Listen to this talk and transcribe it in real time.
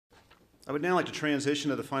I would now like to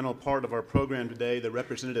transition to the final part of our program today, the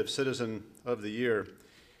Representative Citizen of the Year,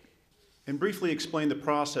 and briefly explain the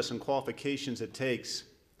process and qualifications it takes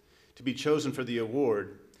to be chosen for the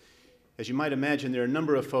award. As you might imagine, there are a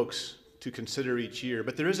number of folks to consider each year,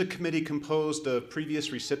 but there is a committee composed of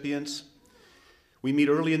previous recipients. We meet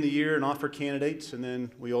early in the year and offer candidates, and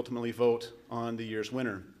then we ultimately vote on the year's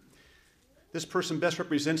winner. This person best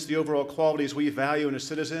represents the overall qualities we value in a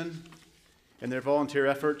citizen and their volunteer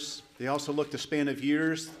efforts. They also look the span of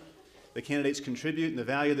years the candidates contribute and the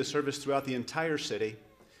value of the service throughout the entire city.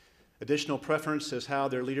 Additional preference is how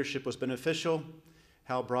their leadership was beneficial,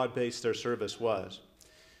 how broad-based their service was.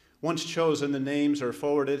 Once chosen, the names are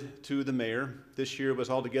forwarded to the mayor. This year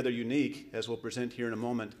was altogether unique, as we'll present here in a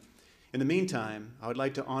moment. In the meantime, I would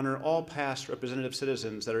like to honor all past representative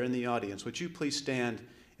citizens that are in the audience. Would you please stand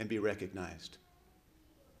and be recognized?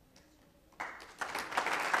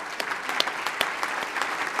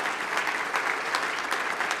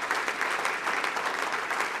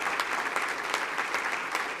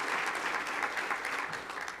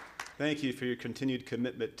 Thank you for your continued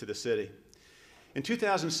commitment to the city. In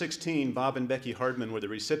 2016, Bob and Becky Hardman were the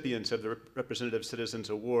recipients of the Representative Citizens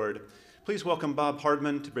Award. Please welcome Bob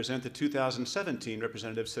Hardman to present the 2017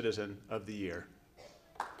 Representative Citizen of the Year.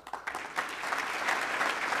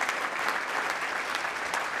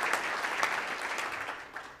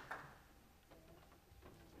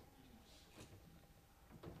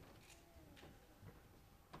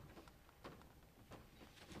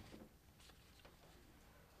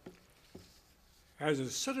 As a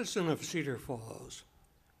citizen of Cedar Falls,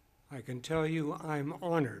 I can tell you I'm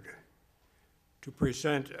honored to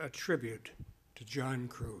present a tribute to John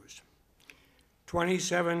Cruz,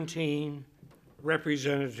 2017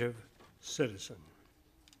 Representative Citizen.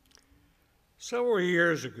 Several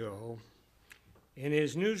years ago, in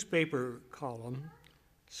his newspaper column,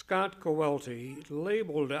 Scott Cowelty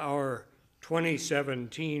labeled our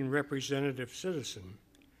 2017 Representative Citizen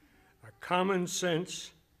a common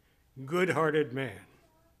sense, good-hearted man.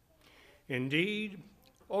 Indeed,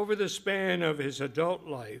 over the span of his adult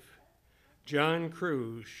life, John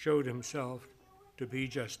Cruz showed himself to be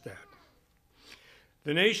just that.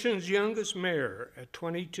 The nation's youngest mayor at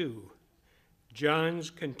 22, John's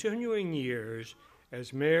continuing years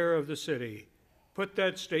as mayor of the city put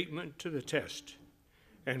that statement to the test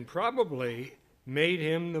and probably made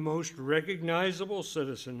him the most recognizable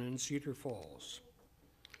citizen in Cedar Falls.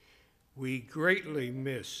 We greatly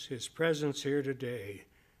miss his presence here today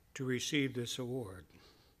to receive this award.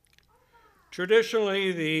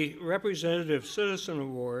 Traditionally, the Representative Citizen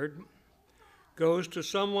Award goes to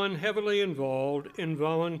someone heavily involved in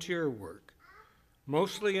volunteer work,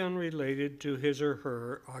 mostly unrelated to his or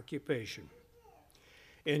her occupation.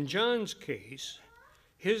 In John's case,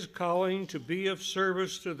 his calling to be of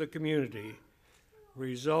service to the community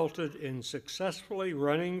resulted in successfully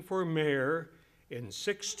running for mayor in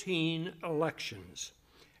 16 elections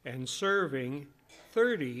and serving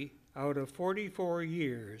 30 out of 44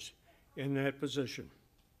 years in that position.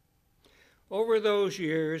 Over those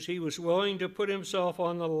years, he was willing to put himself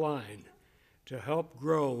on the line to help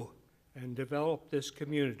grow and develop this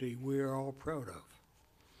community we are all proud of.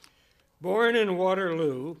 Born in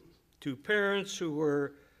Waterloo to parents who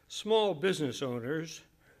were small business owners,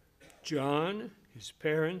 John, his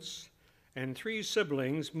parents, and 3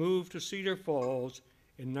 siblings moved to Cedar Falls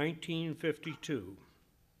in 1952.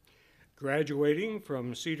 Graduating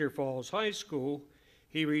from Cedar Falls High School,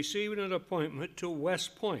 he received an appointment to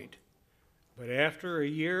West Point, but after a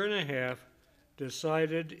year and a half,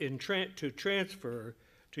 decided to transfer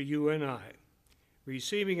to UNI,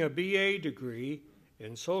 receiving a BA degree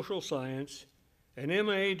in social science, an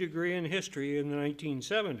MA degree in history in the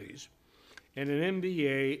 1970s, and an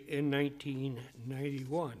MBA in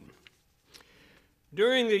 1991.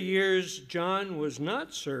 During the years John was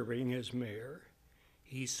not serving as mayor,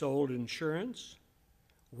 he sold insurance,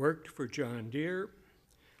 worked for John Deere,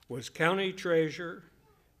 was county treasurer,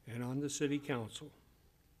 and on the city council.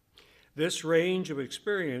 This range of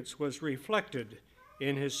experience was reflected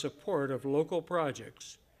in his support of local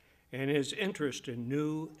projects and his interest in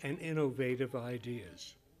new and innovative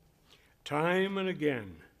ideas. Time and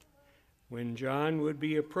again, when John would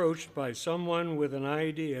be approached by someone with an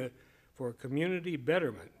idea for community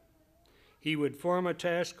betterment, he would form a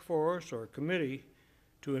task force or committee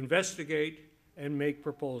to investigate and make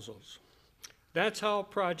proposals. That's how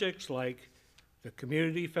projects like the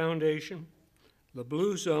Community Foundation, the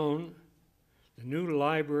Blue Zone, the new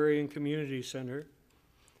Library and Community Center,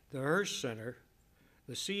 the Hearst Center,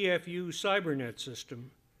 the CFU CyberNet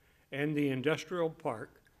system, and the Industrial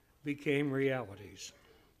Park became realities.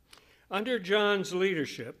 Under John's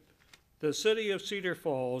leadership, the city of Cedar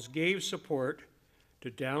Falls gave support to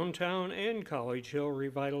downtown and College Hill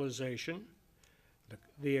revitalization,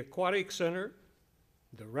 the aquatic center,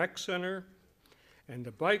 the rec center, and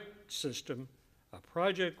the bike system, a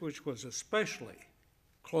project which was especially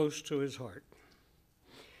close to his heart.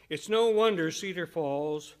 It's no wonder Cedar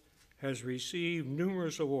Falls has received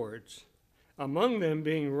numerous awards, among them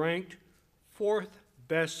being ranked 4th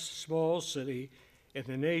best small city in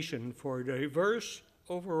the nation for diverse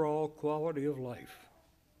overall quality of life.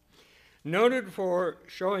 Noted for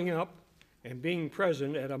showing up and being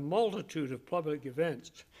present at a multitude of public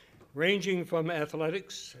events, ranging from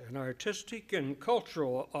athletics and artistic and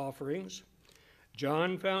cultural offerings,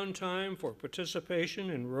 John found time for participation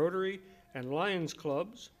in Rotary and Lions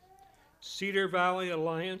clubs, Cedar Valley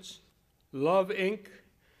Alliance, Love Inc.,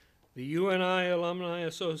 the UNI Alumni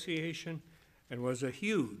Association, and was a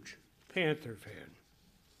huge Panther fan.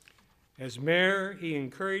 As mayor, he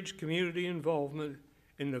encouraged community involvement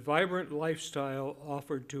in the vibrant lifestyle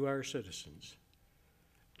offered to our citizens.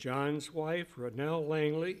 John's wife, Ronelle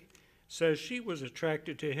Langley, says she was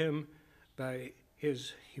attracted to him by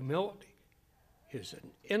his humility, his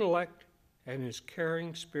intellect, and his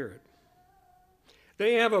caring spirit.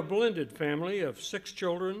 They have a blended family of 6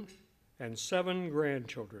 children and 7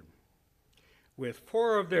 grandchildren, with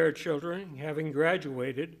 4 of their children having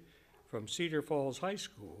graduated from Cedar Falls High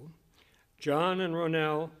School. John and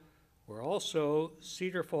Ronelle were also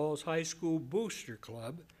Cedar Falls High School Booster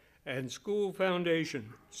Club and School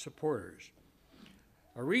Foundation supporters.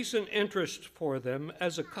 A recent interest for them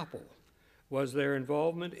as a couple was their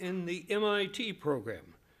involvement in the MIT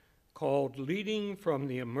program called Leading from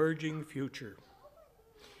the Emerging Future.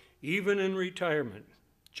 Even in retirement,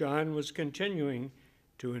 John was continuing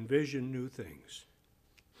to envision new things.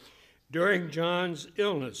 During John's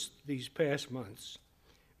illness these past months,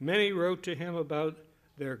 many wrote to him about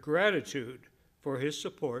their gratitude for his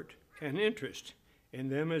support and interest in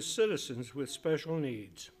them as citizens with special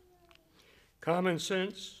needs. Common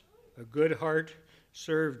sense, a good heart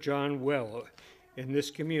served John well in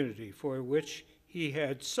this community for which he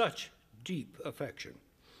had such deep affection.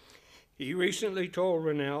 He recently told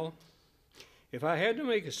Ronelle, "If I had to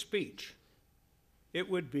make a speech, it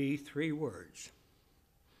would be 3 words.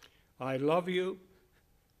 I love you,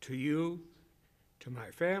 to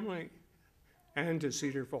my family, and to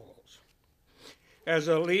Cedar Falls." As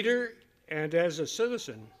a leader and as a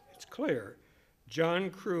citizen, it's clear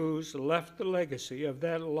John Cruz left the legacy of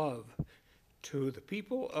that love to the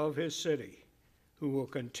people of his city, who will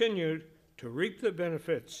continue to reap the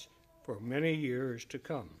benefits for many years to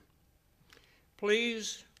come.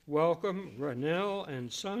 Please welcome Ronelle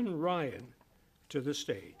and son Ryan to the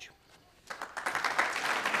stage.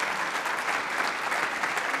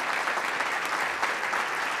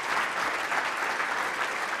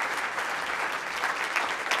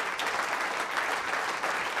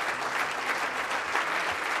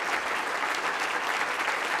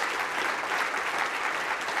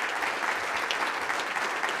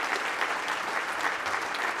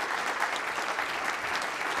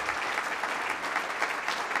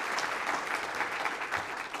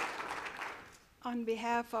 On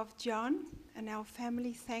behalf of John and our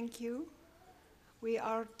family, thank you. We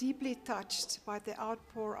are deeply touched by the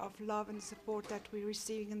outpour of love and support that we're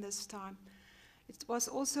receiving in this time. It was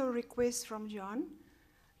also a request from John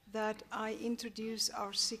that I introduce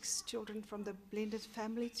our 6 children from the blended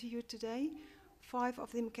family to you today. 5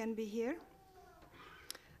 of them can be here.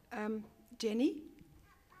 Jenny,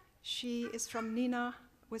 she is from Neenah,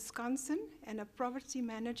 Wisconsin, and a property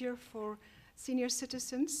manager for senior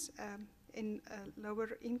citizens in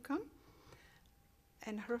lower income,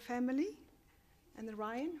 and her family. And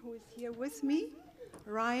Ryan, who is here with me.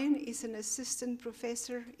 Ryan is an assistant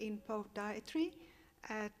professor in podiatry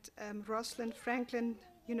at Rosalind Franklin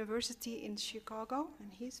University in Chicago,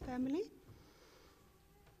 and his family.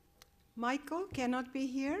 Michael cannot be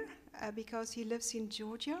here because he lives in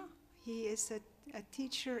Georgia. He is a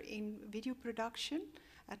teacher in video production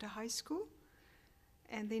at a high school.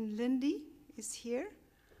 And then Lindy is here,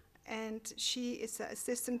 and she is an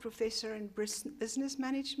assistant professor in business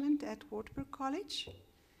management at Wartburg College.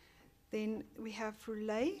 Then we have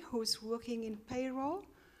Rulay, who's working in payroll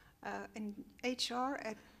in HR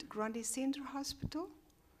at Grundy Center Hospital.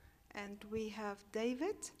 And we have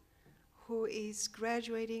David, who is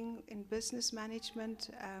graduating in business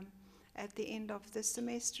management at the end of this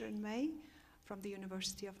semester in May from the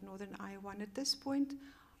University of Northern Iowa. And at this point,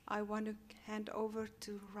 I want to hand over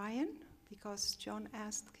to Ryan, because John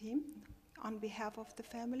asked him on behalf of the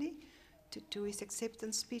family to do his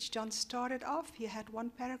acceptance speech. John started off, he had one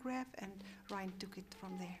paragraph, and Ryan took it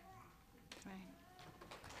from there. Ryan.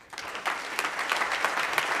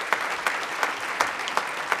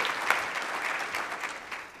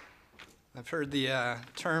 heard the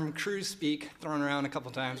term cruise speak thrown around a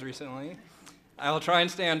couple times recently. I will try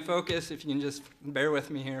and stay on focus if you can just bear with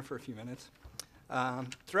me here for a few minutes.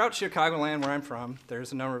 Throughout Chicagoland, where I'm from,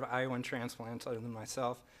 there's a number of Iowan transplants other than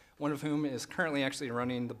myself, one of whom is currently actually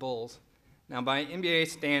running the Bulls. Now, by NBA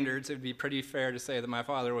standards, it would be pretty fair to say that my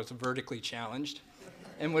father was vertically challenged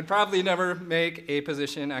and would probably never make a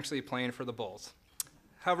position actually playing for the Bulls.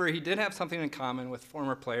 However, he did have something in common with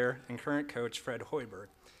former player and current coach Fred Hoiberg.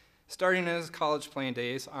 Starting in his college playing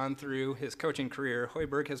days on through his coaching career,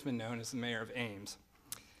 Hoiberg has been known as the mayor of Ames.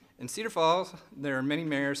 In Cedar Falls, there are many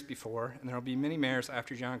mayors before, and there will be many mayors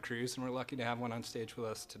after John Cruz, and we're lucky to have one on stage with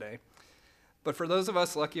us today. But for those of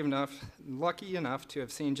us lucky enough to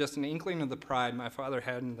have seen just an inkling of the pride my father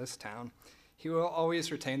had in this town, he will always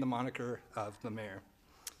retain the moniker of the mayor.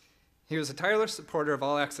 He was a tireless supporter of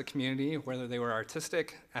all acts of community, whether they were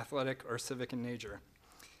artistic, athletic, or civic in nature.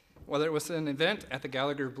 Whether it was an event at the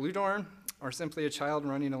Gallagher Blue Dorn or simply a child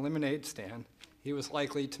running a lemonade stand, he was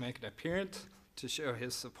likely to make an appearance to show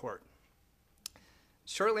his support.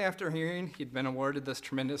 Shortly after hearing he'd been awarded this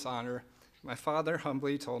tremendous honor, my father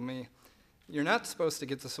humbly told me, "You're not supposed to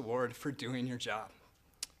get this award for doing your job."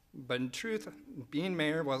 But in truth, being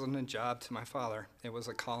mayor wasn't a job to my father, it was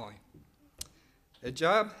a calling. A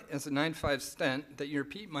job is a 9-to-5 stint that you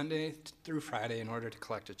repeat Monday through Friday in order to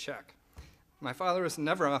collect a check. My father was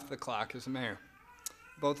never off the clock as mayor.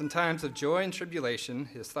 Both in times of joy and tribulation,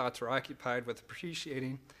 his thoughts were occupied with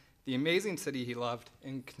appreciating the amazing city he loved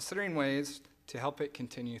and considering ways to help it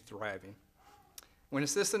continue thriving. When a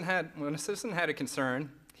citizen had a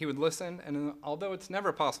concern, he would listen, and although it's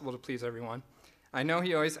never possible to please everyone, I know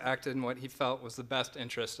he always acted in what he felt was the best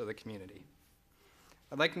interest of the community.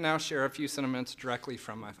 I'd like to now share a few sentiments directly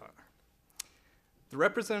from my father. The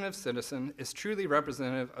representative citizen is truly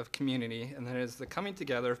representative of community, and that is the coming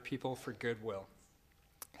together of people for goodwill.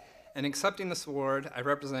 In accepting this award, I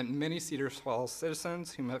represent many Cedar Falls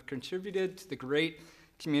citizens who have contributed to the great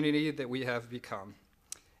community that we have become.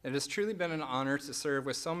 It has truly been an honor to serve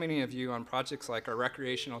with so many of you on projects like our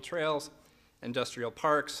recreational trails, industrial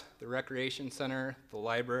parks, the recreation center, the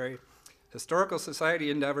library, historical society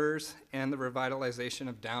endeavors, and the revitalization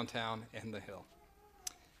of downtown and the Hill.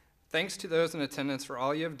 Thanks to those in attendance for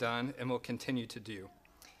all you have done and will continue to do.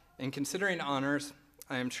 In considering honors,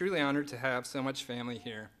 I am truly honored to have so much family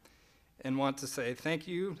here and want to say thank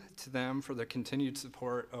you to them for their continued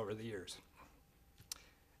support over the years.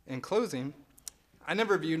 In closing, I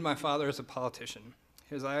never viewed my father as a politician.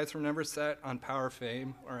 His eyes were never set on power,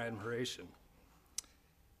 fame, or admiration.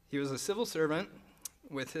 He was a civil servant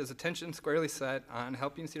with his attention squarely set on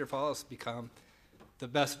helping Cedar Falls become the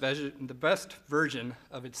best version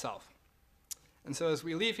of itself. And so as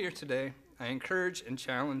we leave here today, I encourage and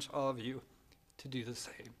challenge all of you to do the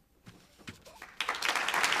same.